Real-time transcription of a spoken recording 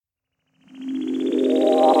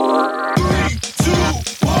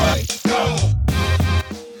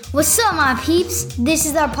What's up, my peeps? This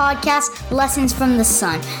is our podcast, Lessons from the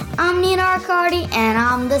Sun. I'm Nino Riccardi, and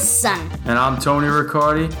I'm the Sun. And I'm Tony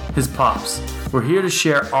Riccardi, his pops. We're here to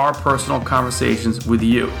share our personal conversations with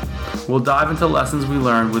you. We'll dive into lessons we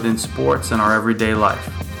learned within sports and our everyday life.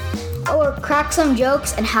 Or crack some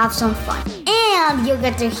jokes and have some fun. And you'll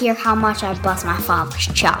get to hear how much I bust my father's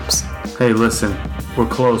chops. Hey, listen, we're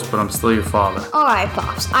close, but I'm still your father. Alright,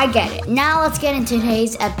 Pops, I get it. Now let's get into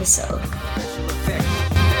today's episode.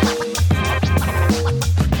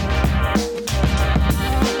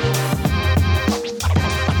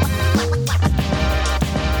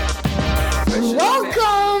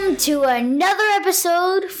 Welcome to another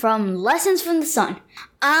episode from Lessons from the Sun.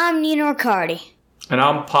 I'm Nino Riccardi. And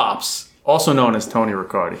I'm Pops, also known as Tony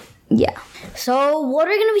Riccardi. Yeah. So, what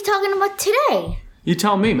are we going to be talking about today? You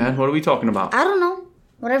tell me, man. What are we talking about? I don't know.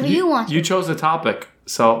 Whatever you want. You chose the topic,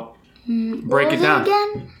 so break it down.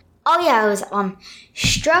 Again? Oh, yeah, it was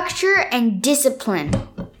structure and discipline.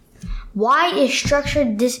 Why is structure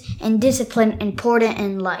and discipline important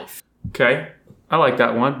in life? Okay, I like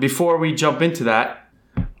that one. Before we jump into that,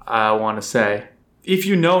 I want to say, if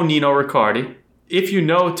you know Nino Riccardi, if you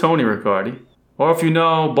know Tony Riccardi, or if you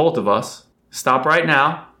know both of us, stop right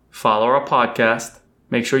now, follow our podcast,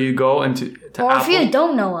 make sure you go into or Apple. If you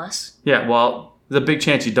don't know us. Yeah, well, there's a big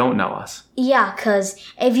chance you don't know us. Yeah, because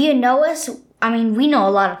if you know us, I mean, we know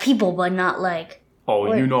a lot of people, but not like...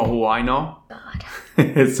 Oh, you know who I know? God.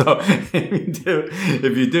 So,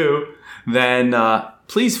 if you do, then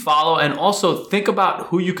please follow. And also think about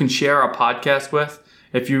who you can share our podcast with.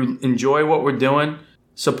 If you enjoy what we're doing,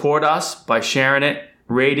 support us by sharing it,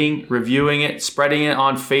 rating, reviewing it, spreading it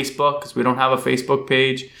on Facebook, because we don't have a Facebook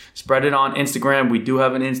page. Spread it on Instagram. We do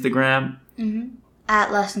have an Instagram. Mm-hmm.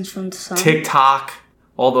 At Lessons from the Sun. TikTok.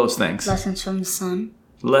 All those things. Lessons from the Sun.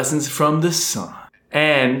 Lessons from the Sun.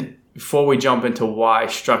 And before we jump into why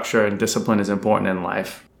structure and discipline is important in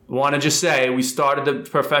life, I want to just say we started the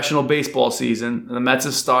professional baseball season. The Mets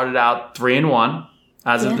have started out 3-1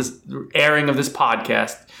 as of this airing of this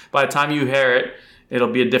podcast. By the time you hear it,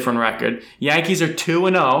 it'll be a different record. Yankees are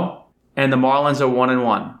 2-0, and the Marlins are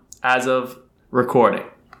 1-1 as of recording.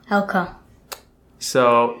 Okay.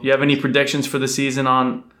 So, you have any predictions for the season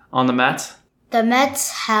on the Mets? The Mets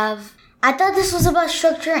have... I thought this was about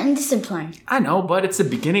structure and discipline. I know, but it's the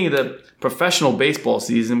beginning of the professional baseball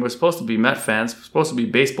season. We're supposed to be Met fans. We're supposed to be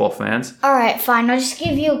baseball fans. All right, fine. I'll just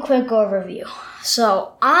give you a quick overview.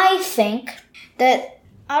 So, I think that...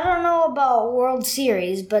 I don't know about World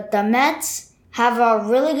Series, but the Mets have a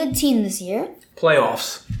really good team this year.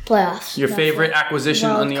 Playoffs. Your favorite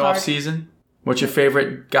acquisition in the offseason? What's your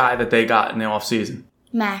favorite guy that they got in the offseason?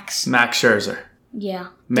 Max Scherzer. Yeah.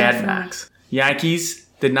 Mad definitely. Max. Yankees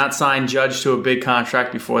did not sign Judge to a big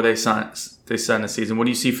contract before they signed the season. What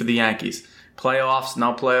do you see for the Yankees? Playoffs,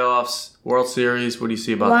 no playoffs, World Series? What do you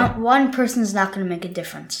see about that? One person's not going to make a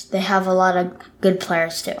difference. They have a lot of good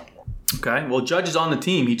players too. Okay. Well, Judge is on the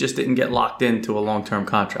team. He just didn't get locked into a long-term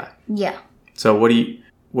contract. Yeah. So what do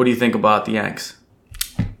you think about the Yanks?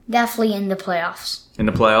 Definitely in the playoffs. In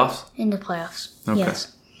the playoffs? In the playoffs. Okay.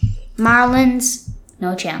 Yes. Marlins,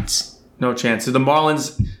 no chance. No chance. So the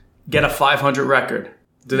Marlins get a 500 record.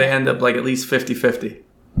 Do they end up like at least 50-50?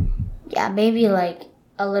 Yeah, maybe like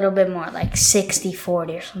a little bit more, like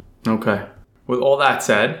 60-40 or something. Okay. With all that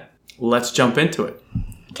said, let's jump into it.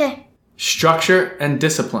 Okay. Structure and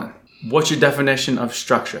discipline. What's your definition of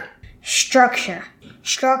structure? Structure.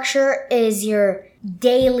 Structure is your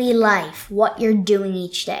daily life, what you're doing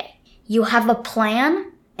each day. You have a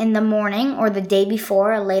plan in the morning or the day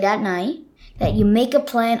before or late at night that you make a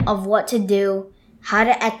plan of what to do, how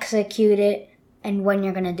to execute it, and when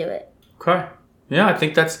you're going to do it. Okay. Yeah, I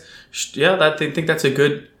think that's a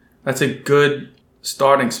good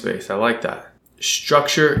starting space. I like that.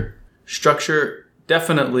 Structure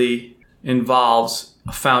definitely involves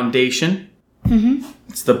a foundation. Mm-hmm.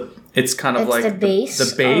 It's kind of like the base.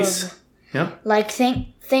 The base. Yeah. Like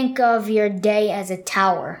think of your day as a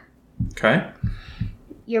tower. Okay.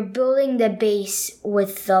 You're building the base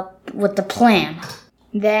with the plan.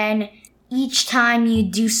 Then each time you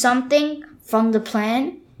do something from the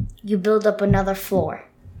plan, you build up another floor.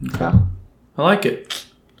 Okay. So, I like it.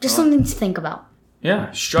 Just something to think about.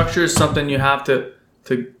 Yeah, structure is something you have to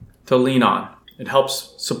lean on. It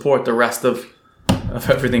helps support the rest of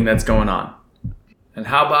everything that's going on. And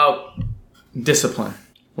how about discipline?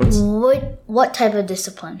 What type of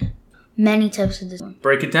discipline? Many types of discipline.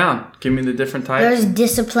 Break it down. Give me the different types. There's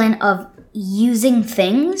discipline of using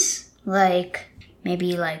things, like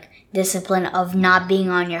maybe like discipline of not being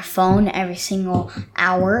on your phone every single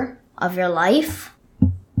hour of your life.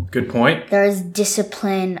 Good point. There's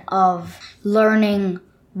discipline of learning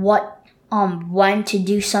when to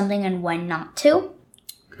do something and when not to.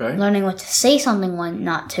 Okay. Learning what to say something when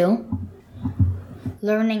not to.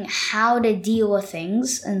 Learning how to deal with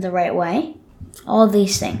things in the right way. All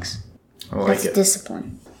these things. I like That's it.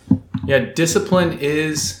 discipline. Yeah, discipline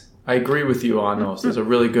is, I agree with you on those. Those are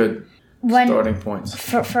really good starting points.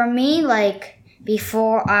 For me, like,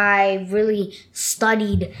 before I really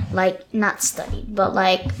studied, like, not studied, but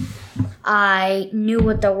like, I knew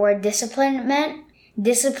what the word discipline meant.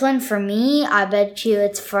 Discipline for me, I bet you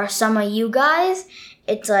it's for some of you guys,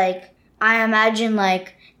 it's like, I imagine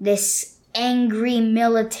like this angry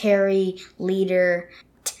military leader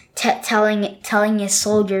telling his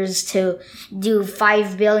soldiers to do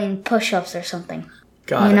 5 billion push-ups or something.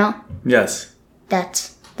 Got it. You know? Yes.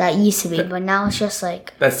 That used to be, but now it's just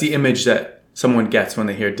like... That's the image that someone gets when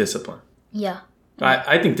they hear discipline. Yeah.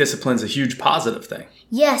 I think discipline's a huge positive thing.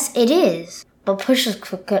 Yes, it is. But push-ups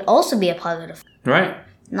could also be a positive thing. Right.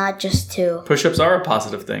 Not just to... Push-ups are a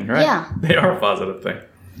positive thing, right? Yeah. They are a positive thing.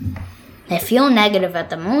 They feel negative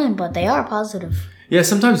at the moment, but they are positive. Yeah,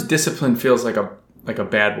 sometimes discipline feels like a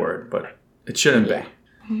bad word, but it shouldn't be.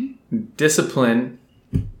 Mm-hmm. Discipline,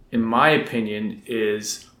 in my opinion,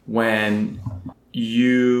 is when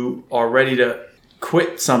you are ready to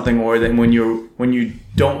quit something, or then when you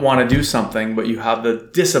don't want to do something, but you have the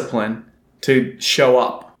discipline to show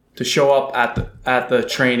up at the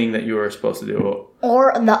training that you were supposed to do.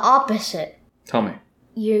 Or the opposite. Tell me.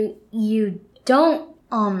 You don't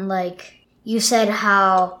like you said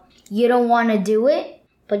how you don't want to do it,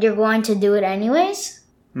 but you're going to do it anyways.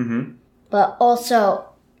 Mm-hmm. But also,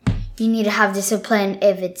 you need to have discipline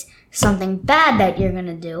if it's something bad that you're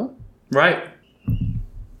gonna do. Right.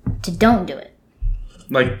 To don't do it.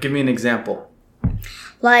 Like, give me an example.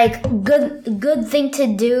 Like good thing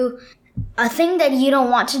to do, a thing that you don't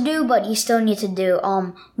want to do but you still need to do.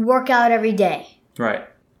 Work out every day. Right.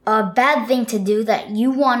 A bad thing to do that you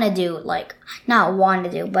want to do, like, not want to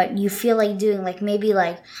do, but you feel like doing, like, maybe,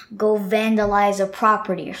 like, go vandalize a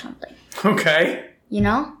property or something. Okay. You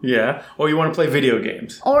know? Yeah. Or you want to play video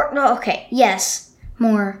games. Or, no, okay, yes.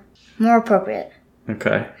 More appropriate.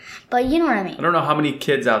 Okay. But you know what I mean. I don't know how many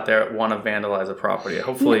kids out there want to vandalize a property.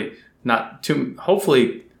 Hopefully not too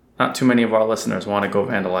many of our listeners want to go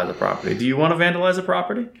vandalize a property. Do you want to vandalize a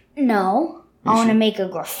property? No. I want to make a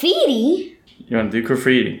graffiti. You want to do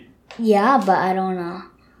graffiti? Yeah, but I don't know.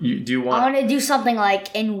 I want to do something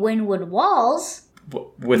like in Wynwood Walls.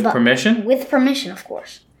 With permission? With permission, of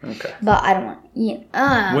course. Okay. But I don't want... Yeah,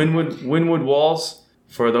 Wynwood Walls,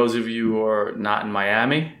 for those of you who are not in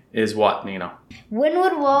Miami, is what, Nino?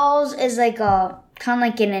 Wynwood Walls is like a... kind of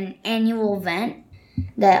like an annual event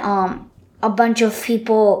that a bunch of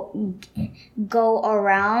people go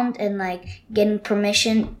around and like getting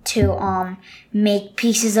permission to make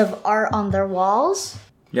pieces of art on their walls.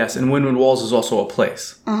 Yes, and Wynwood Walls is also a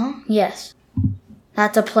place. Yes.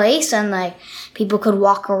 That's a place, and like people could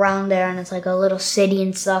walk around there, and it's like a little city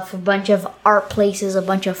and stuff. A bunch of art places, a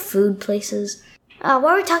bunch of food places. Why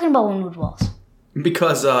are we talking about Wynwood Walls?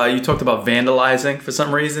 Because you talked about vandalizing for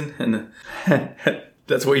some reason, and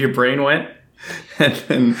that's where your brain went.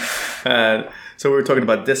 and so we were talking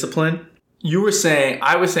about discipline.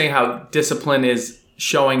 I was saying how discipline is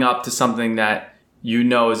showing up to something that you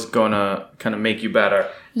know is going to kind of make you better.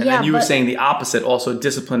 And then you were saying the opposite. Also,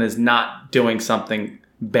 discipline is not doing something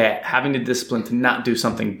bad. Having the discipline to not do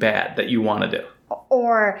something bad that you want to do.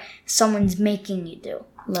 Or someone's making you do.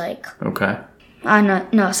 Like... Okay.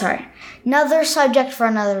 No, sorry. Another subject for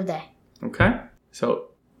another day. Okay.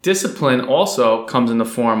 So discipline also comes in the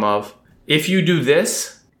form of, if you do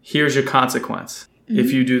this, here's your consequence. Mm-hmm.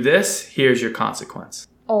 If you do this, here's your consequence.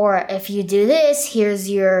 Or if you do this, here's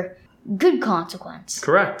your good consequence.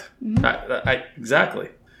 Correct. Mm-hmm. Exactly.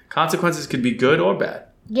 Consequences could be good or bad.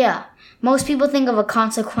 Yeah. Most people think of a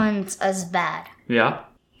consequence as bad. Yeah.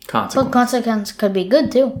 Consequence. But consequence could be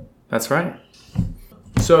good too. That's right.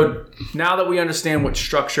 So now that we understand what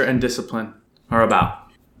structure and discipline are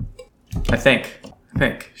about, I think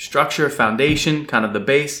structure, foundation, kind of the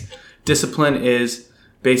base. Discipline is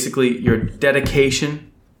basically your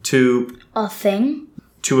dedication to a thing,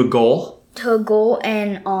 to a goal,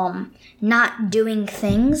 and not doing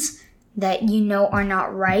things that you know are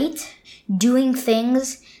not right, doing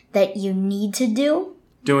things that you need to do,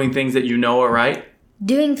 doing things that you know are right,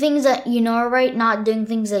 doing things that you know are right, not doing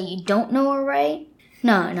things that you don't know are right.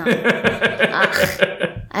 No.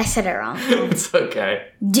 I said it wrong. It's okay.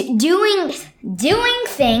 Doing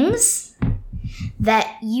things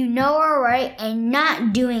that you know are right and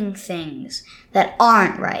not doing things that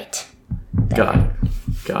aren't right. Got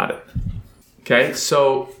it. Okay,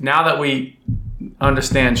 so now that we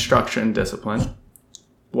understand structure and discipline,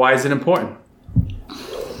 Why is it important?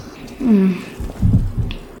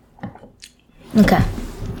 Okay.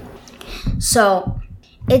 So,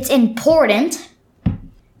 it's important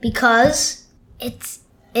because it's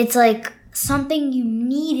like something you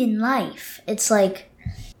need in life. It's like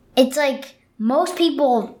most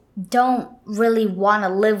people don't really want to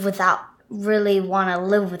live without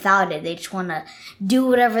it. They just want to do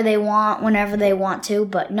whatever they want whenever they want to,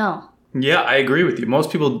 but no. Yeah, I agree with you.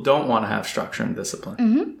 Most people don't want to have structure and discipline.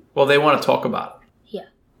 Mm-hmm. Well, they want to talk about it. Yeah.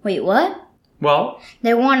 Wait, what? Well,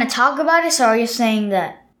 they want to talk about it, so are you saying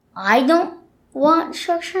that I don't want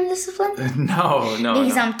structure and discipline? No.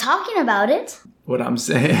 Because I'm talking about it. What I'm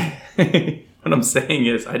saying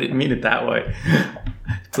is, I didn't mean it that way.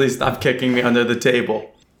 Please stop kicking me under the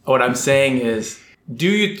table. What I'm saying is, do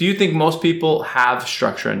you think most people have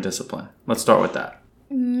structure and discipline? Let's start with that.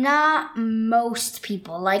 Not most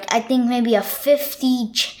people. Like, I think maybe I bet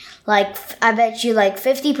you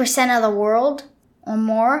 50% of the world or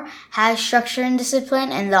more has structure and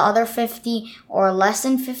discipline, and the other 50 or less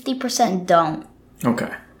than 50% don't.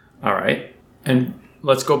 Okay. All right. And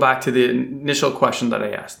let's go back to the initial question that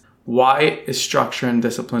I asked. Why is structure and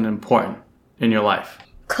discipline important in your life?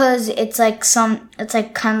 Because it's kind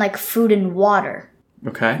of like food and water.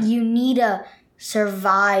 Okay. You need to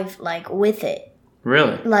survive with it.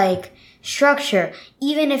 Really? Like structure.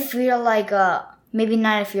 Even if you're maybe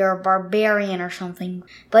not if you're a barbarian or something,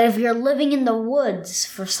 but if you're living in the woods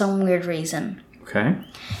for some weird reason. Okay.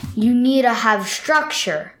 You need to have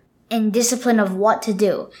structure and discipline of what to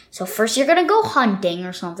do. So first you're going to go hunting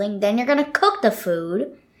or something, then you're going to cook the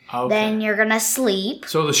food. Okay. Then you're going to sleep.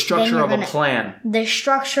 So the structure of a plan. The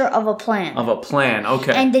structure of a plan. Of a plan,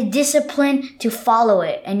 okay. And the discipline to follow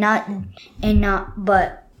it and not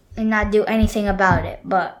do anything about it.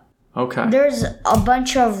 But okay. There's a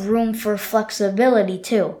bunch of room for flexibility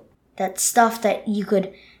too. That's stuff that you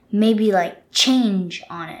could maybe change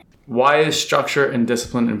on it. Why is structure and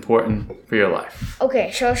discipline important for your life?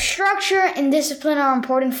 Okay, so structure and discipline are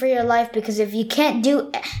important for your life because if you can't do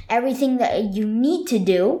everything that you need to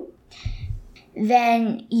do,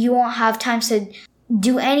 then you won't have time to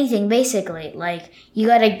do anything, basically.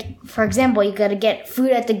 For example, you gotta get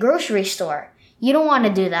food at the grocery store. You don't want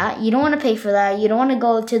to do that. You don't want to pay for that. You don't want to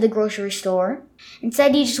go to the grocery store.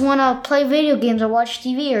 Instead, you just want to play video games or watch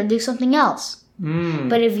TV or do something else.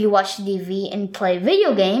 But if you watch TV and play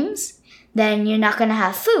video games, then you're not going to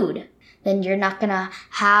have food. Then you're not going to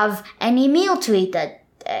have any meal to eat that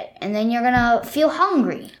day. And then you're going to feel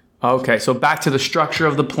hungry. Okay, so back to the structure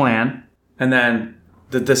of the plan and then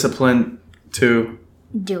the discipline to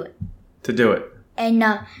do it. To do it. And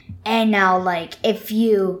now if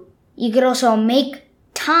you could also make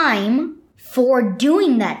time for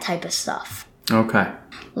doing that type of stuff. Okay.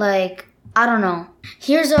 I don't know.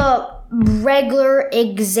 Here's a regular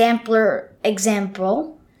exemplar. Here's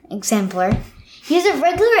a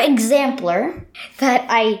regular exemplar that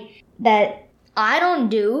I don't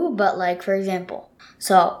do, but for example.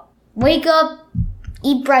 So, wake up,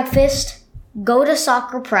 eat breakfast, go to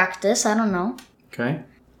soccer practice, I don't know. Okay.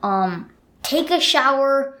 Take a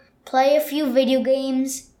shower, play a few video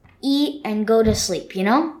games, eat, and go to sleep, you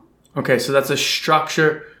know? Okay, so that's a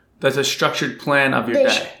structured plan of your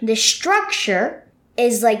day. The structure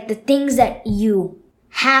is the things that you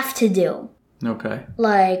have to do. Okay.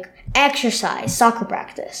 Like exercise, soccer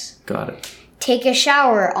practice. Got it. Take a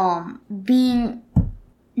shower, being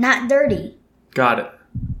not dirty. Got it.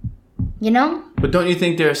 You know? But don't you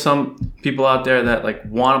think there are some people out there that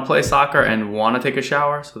want to play soccer and want to take a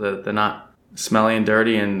shower so that they're not smelly and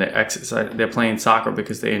dirty and they're playing soccer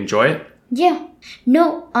because they enjoy it? Yeah.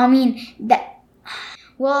 No, I mean that.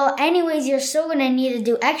 Well, anyways, you're still gonna need to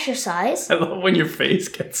do exercise. I love when your face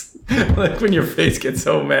gets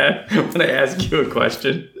so mad when I ask you a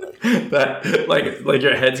question that like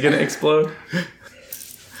your head's gonna explode.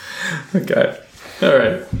 Okay, all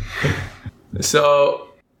right. So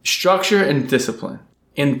structure and discipline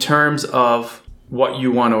in terms of what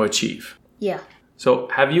you want to achieve. Yeah. So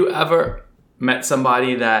have you ever met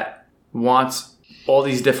somebody that wants all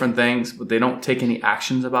these different things, but they don't take any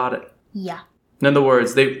actions about it? Yeah. In other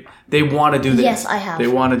words, they want to do this. Yes, I have. They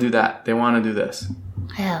want to do that. They want to do this.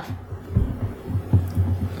 I have.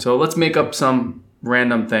 So let's make up some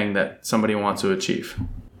random thing that somebody wants to achieve.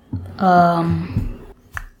 Hit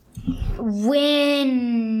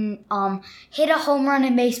a home run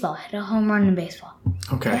in baseball.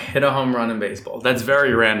 Okay, hit a home run in baseball. That's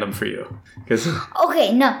very random for you.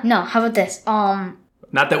 Okay, no. How about this? Not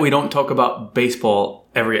that we don't talk about baseball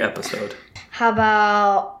every episode. How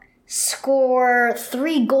about score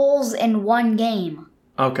 3 goals in one game?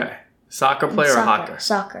 Okay. Soccer player or hockey?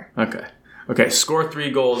 Soccer. Okay. Okay, score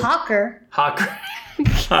 3 goals. Hocker.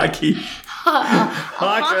 Hockey.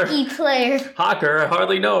 Hockey player. Hocker, I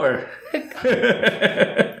hardly know her.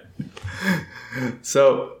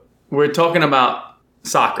 So, we're talking about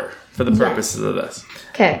soccer for the purposes of this.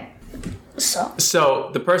 Okay. So,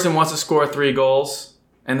 the person wants to score 3 goals,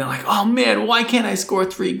 and they're like, oh man, why can't I score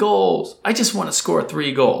 3 goals? I just want to score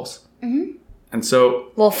 3 goals. Mm-hmm. And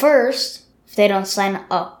so... Well, first, if they don't sign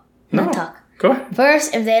up... No, go ahead.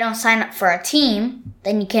 First, if they don't sign up for a team,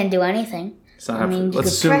 then you can't do anything. Let's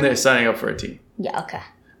assume they're signing up for a team. Yeah, okay.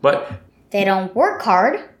 But... they don't work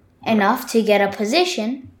hard enough to get a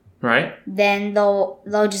position... right? Then they'll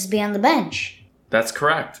just be on the bench. That's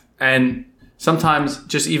correct. And sometimes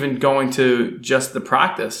just even going to just the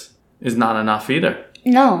practice is not enough either.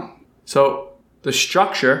 No. So the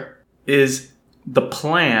structure is the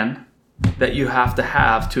plan that you have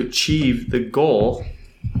to achieve the goal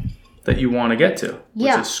that you want to get to,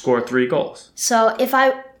 which is score 3 goals. So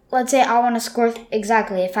let's say I want to score,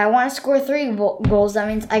 exactly. If I want to score 3 goals, that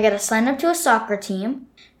means I got to sign up to a soccer team,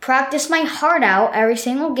 practice my heart out every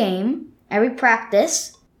single game, every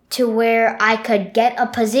practice, to where I could get a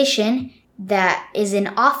position that is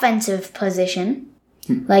an offensive position.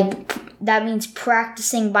 Like, that means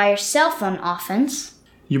practicing by yourself on offense.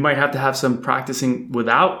 You might have to have some practicing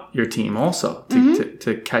without your team also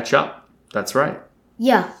to catch up. That's right.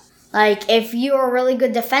 Yeah. Like, if you're a really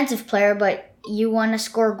good defensive player, but you want to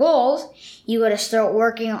score goals, you got to start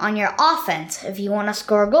working on your offense if you want to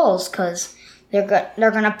score goals, because they're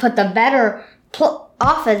going to put the better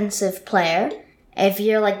offensive player. If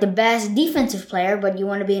you're like the best defensive player, but you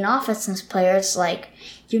want to be an offensive player, it's like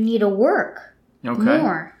you need to work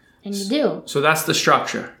more than you do. So that's the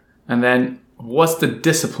structure. And then what's the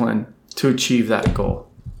discipline to achieve that goal?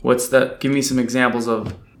 Give me some examples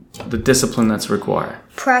of the discipline that's required.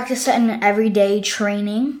 Practice and everyday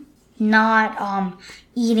training, not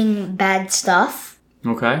eating bad stuff.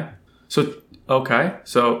 Okay.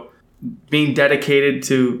 So being dedicated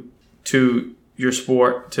to your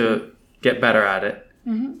sport to get better at it.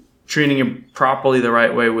 Mm-hmm. Treating it properly the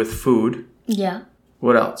right way with food. Yeah.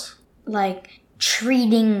 What else? Like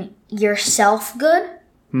treating yourself good.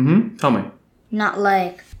 Mm-hmm. Tell me.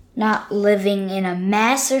 Not living in a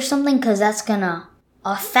mess or something, because that's gonna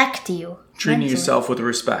affect you. Treating yourself with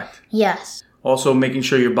respect. Yes. Also making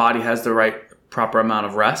sure your body has the right proper amount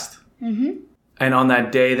of rest. Mm-hmm. And on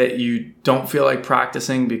that day that you don't feel like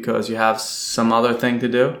practicing because you have some other thing to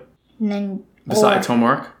do, and then besides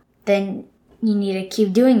homework, then you need to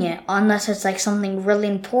keep doing it, unless it's like something really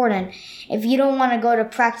important. If you don't want to go to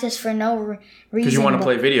practice for no reason, because you want to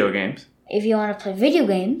play video games. If you want to play video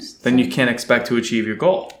games, then you can't expect to achieve your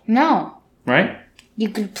goal. No. Right? You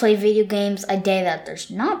could play video games a day that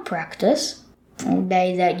there's not practice, a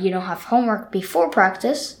day that you don't have homework before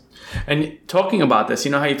practice. And talking about this,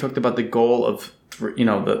 you know how you talked about the goal of,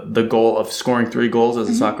 the goal of scoring 3 goals as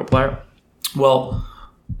a soccer player? Well,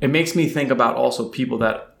 it makes me think about also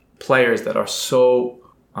players that are so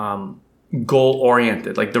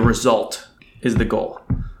goal-oriented, like the result is the goal.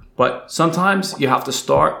 But sometimes you have to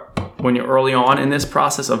start when you're early on in this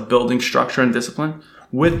process of building structure and discipline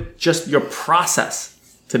with just your process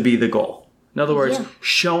to be the goal. In other words,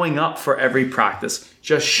 showing up for every practice,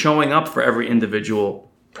 just showing up for every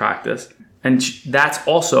individual practice. And that's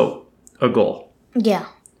also a goal. Yeah.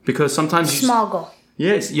 Because sometimes small goal.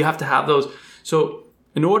 Yes, you have to have those. So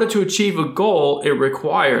in order to achieve a goal, it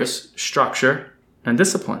requires structure and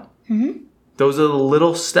discipline. Mm-hmm. Those are the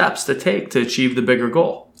little steps to take to achieve the bigger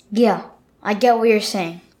goal. Yeah, I get what you're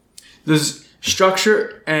saying. Does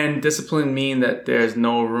structure and discipline mean that there's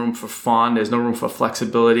no room for fun, there's no room for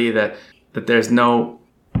flexibility, that there's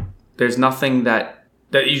nothing that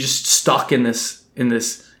you're just stuck in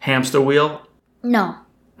this hamster wheel? No.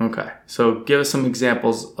 Okay. So give us some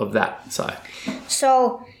examples of that side.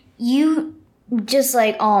 So you just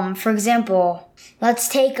for example, let's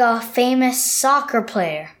take a famous soccer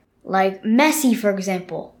player, like Messi, for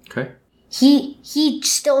example. Okay. He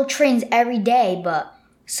still trains every day, but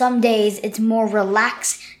some days it's more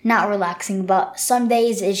not relaxing, but some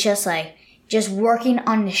days it's just working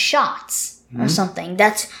on the shots or something.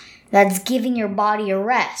 That's giving your body a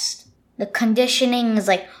rest. The conditioning is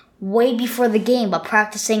way before the game, but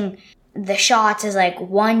practicing the shots is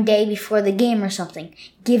 1 day before the game or something.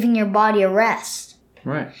 Giving your body a rest.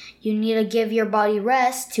 Right. You need to give your body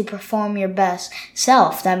rest to perform your best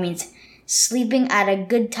self. That means sleeping at a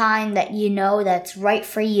good time that you know that's right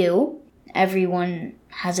for you. Everyone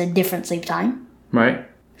has a different sleep time. Right.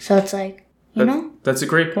 So it's That's a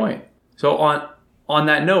great point. So on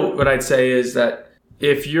that note, what I'd say is that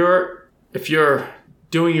if you're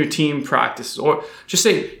doing your team practices, or just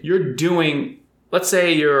say you're doing, let's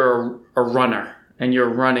say you're a runner and you're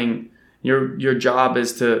running, your job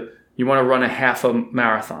is you want to run a half a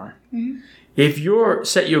marathon. Mm-hmm. If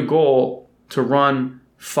set your goal to run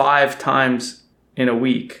 5 times in a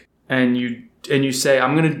week, and you say,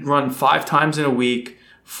 I'm going to run 5 times in a week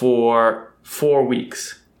for 4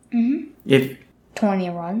 weeks. Mm-hmm. If 20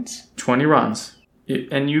 runs. 20 runs.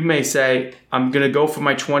 And you may say, I'm going to go for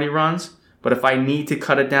my 20 runs, but if I need to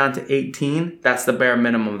cut it down to 18, that's the bare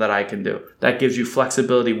minimum that I can do. That gives you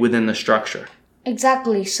flexibility within the structure.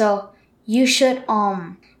 Exactly. So you should,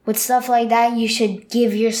 with stuff like that, you should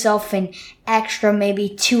give yourself an extra maybe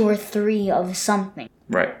 2 or 3 of something.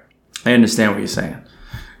 Right. I understand what you're saying.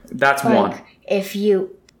 That's like, one. If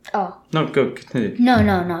you... Oh. No, go. Continue.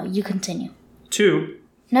 No. You continue. 2.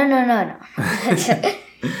 No.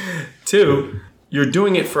 2, you're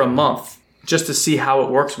doing it for a month just to see how it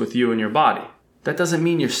works with you and your body. That doesn't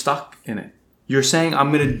mean you're stuck in it. You're saying,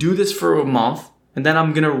 I'm going to do this for a month, and then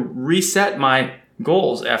I'm going to reset my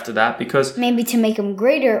goals after that because... Maybe to make them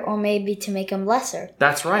greater or maybe to make them lesser.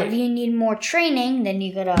 That's right. If you need more training, then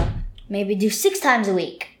you got to maybe do 6 times a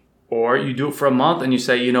week. Or you do it for a month and you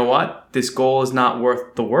say, you know what? This goal is not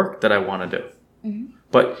worth the work that I want to do. Mm-hmm.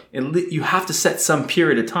 But you have to set some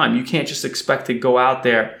period of time. You can't just expect to go out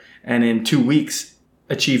there and in 2 weeks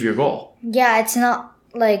achieve your goal. Yeah, it's not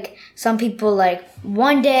like some people like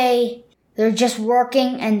one day they're just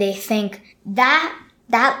working and they think that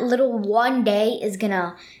little one day is going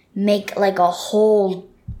to make like a whole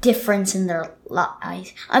difference in their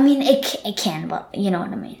lives. I mean, it can, but you know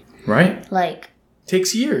what I mean. Right. Like...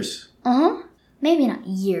 Takes years. Uh-huh. Maybe not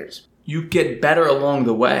years. You get better along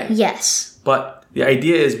the way. Yes. But the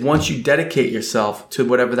idea is once you dedicate yourself to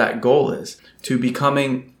whatever that goal is, to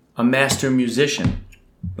becoming a master musician,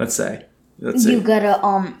 let's say. You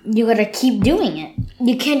gotta keep doing it.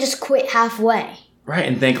 You can't just quit halfway. Right,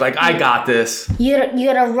 and think like, I got this. You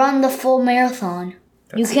gotta run the full marathon.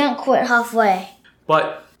 You can't quit halfway.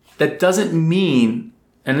 But that doesn't mean,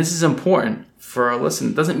 and this is important for our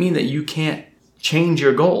listeners, it doesn't mean that you can't change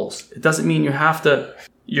your goals. It doesn't mean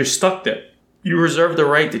you're stuck there. You reserve the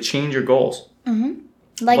right to change your goals.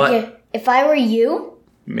 Mm-hmm. Like if I were you...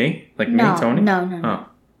 Me? Like no, me, Tony? No.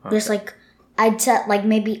 Oh. Just like, I'd set like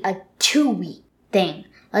maybe a 2-week thing.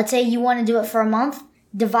 Let's say you want to do it for a month,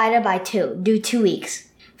 divide it by 2. Do 2 weeks.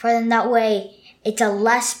 For then that way, it's a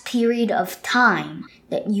less period of time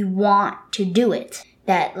that you want to do it.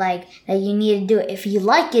 That you need to do it. If you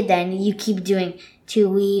like it, then you keep doing 2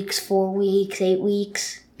 weeks, 4 weeks, 8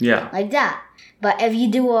 weeks. Yeah. Like that. But if you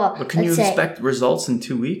do But can you expect results in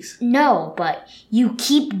 2 weeks? No, but you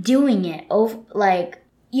keep doing it.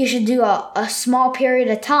 You should do a small period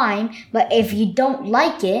of time, but if you don't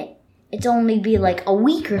like it, it's only be like a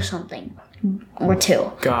week or something. Or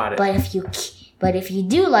 2. Got it. But if you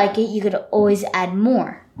do like it, you could always add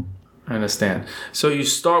more. I understand. So you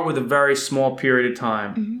start with a very small period of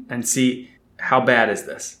time and see how bad is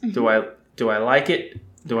this? Mm-hmm. Do I like it?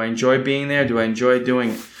 Do I enjoy being there? Do I enjoy doing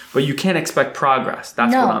it? But you can't expect progress.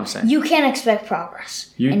 That's what I'm saying. You can't expect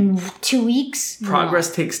progress. In 2 weeks?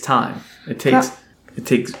 Progress takes time. It takes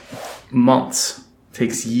months. It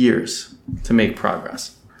takes years to make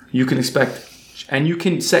progress. You can expect, and you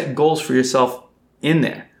can set goals for yourself in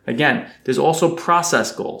there. Again, there's also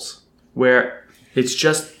process goals where it's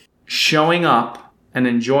just showing up and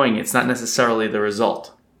enjoying it. It's not necessarily the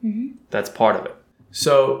result. Mm-hmm. That's part of it.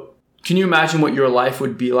 So can you imagine what your life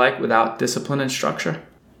would be like without discipline and structure?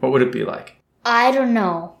 What would it be like? I don't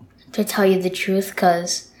know, to tell you the truth,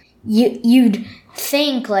 because you'd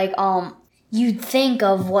think you'd think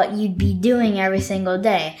of what you'd be doing every single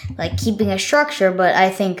day, like keeping a structure. But I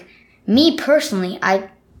think, me personally,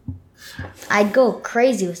 I'd go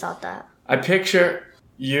crazy without that. I picture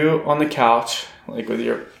you on the couch, like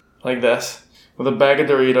this, with a bag of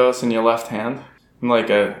Doritos in your left hand, and like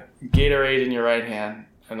a Gatorade in your right hand,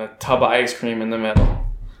 and a tub of ice cream in the middle.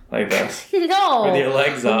 Like this. No. With your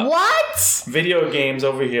legs up. What? Video games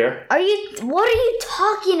over here. What are you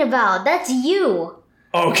talking about? That's you.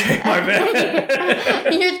 Okay, my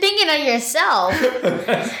bad. You're thinking of yourself.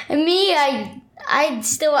 Me, I'd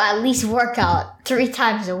still at least work out 3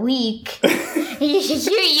 times a week.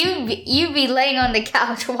 You'd be laying on the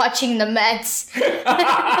couch watching the Mets.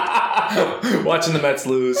 Watching the Mets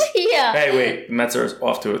lose. Yeah. Hey, wait. The Mets are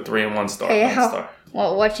off to a 3-1 start. Yeah. 1 star.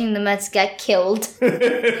 Well, watching the Mets get killed.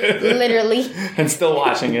 Literally. And still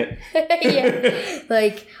watching it. Yeah.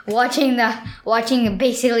 Like watching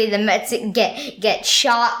basically the Mets get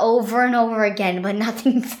shot over and over again, but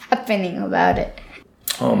nothing's happening about it.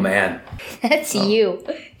 Oh man. That's you.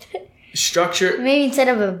 Structure. Maybe instead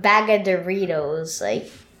of a bag of Doritos,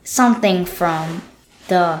 like something from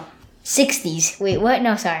the 60s. Wait, what?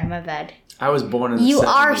 No, sorry, my bad. I was born in the 70s. You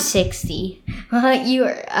are 60. You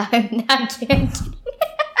are. I'm not kidding.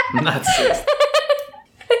 I'm not 60.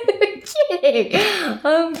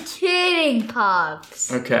 I'm kidding,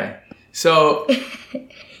 Pops. Okay. So.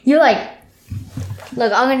 You're like,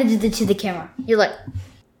 look, I'm going to do this to the camera. You're like,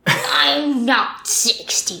 I'm not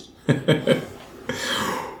 60.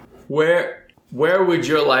 Where would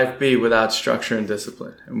your life be without structure and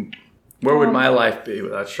discipline? And where would my life be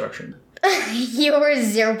without structure? You were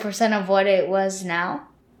 0% of what it was now.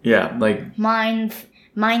 Yeah, like Mine's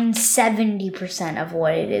 70% of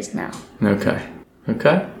what it is now. Okay.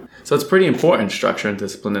 So it's pretty important, structure and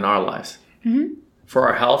discipline in our lives. Mm-hmm. For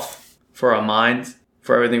our health, for our minds,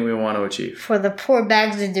 for everything we want to achieve. For the poor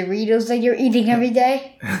bags of Doritos that you're eating every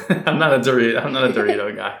day. I'm not a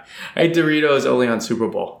Dorito guy. I eat Doritos only on Super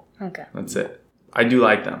Bowl. Okay. That's it. I do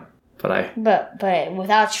like them, but But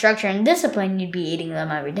without structure and discipline, you'd be eating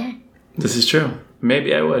them every day. This is true.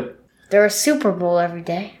 Maybe I would. They're a Super Bowl every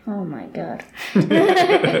day. Oh my God.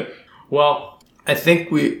 Well, I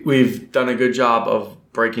think we've done a good job of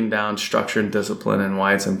breaking down structure and discipline and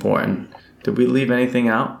why it's important. Did we leave anything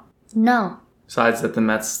out? No. Besides that the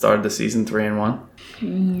Mets started the season 3-1?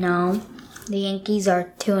 No. The Yankees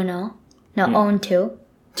are 2-0. No, 0-2.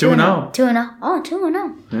 2-0. 2-0. Oh,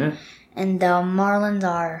 2-0. Yeah. And the Marlins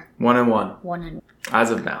are 1-1. 1-1.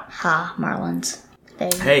 As of now. Ha, Marlins.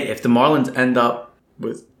 Hey, if the Marlins end up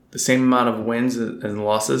with the same amount of wins and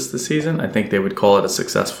losses this season, I think they would call it a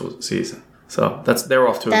successful season. So they're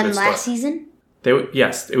off to a good start. Than last season? They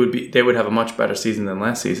would have a much better season than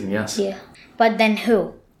last season, yes. Yeah. But then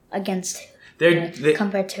who? Against who?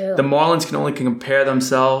 Compared to who? The Marlins can only compare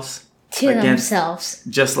themselves to themselves.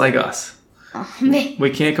 Just like us. Oh, we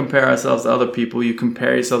can't compare ourselves to other people. You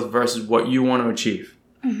compare yourselves versus what you want to achieve.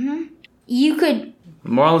 Mm-hmm. You could...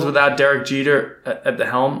 Marlins without Derek Jeter at the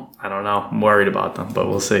helm, I don't know. I'm worried about them, but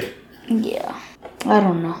we'll see. Yeah. I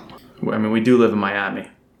don't know. I mean, we do live in Miami.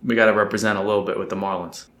 We got to represent a little bit with the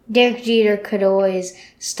Marlins. Derek Jeter could always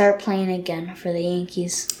start playing again for the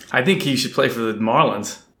Yankees. I think he should play for the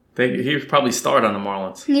Marlins. He would probably start on the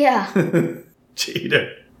Marlins. Yeah.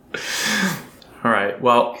 Jeter. All right.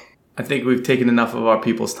 Well, I think we've taken enough of our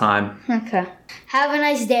people's time. Okay. Have a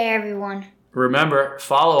nice day, everyone. Remember,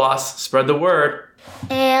 follow us, spread the word.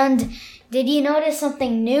 And did you notice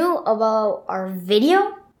something new about our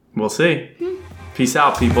video? We'll see. Peace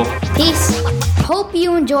out, people. Peace. Hope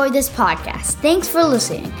you enjoyed this podcast. Thanks for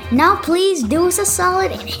listening. Now please do us a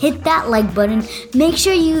solid and hit that like button. Make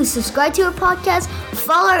sure you subscribe to our podcast,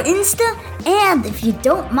 follow our Insta, and if you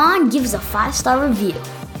don't mind, give us a 5-star review.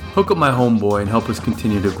 Hook up my homeboy and help us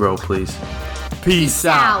continue to grow, please. Peace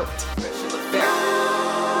out.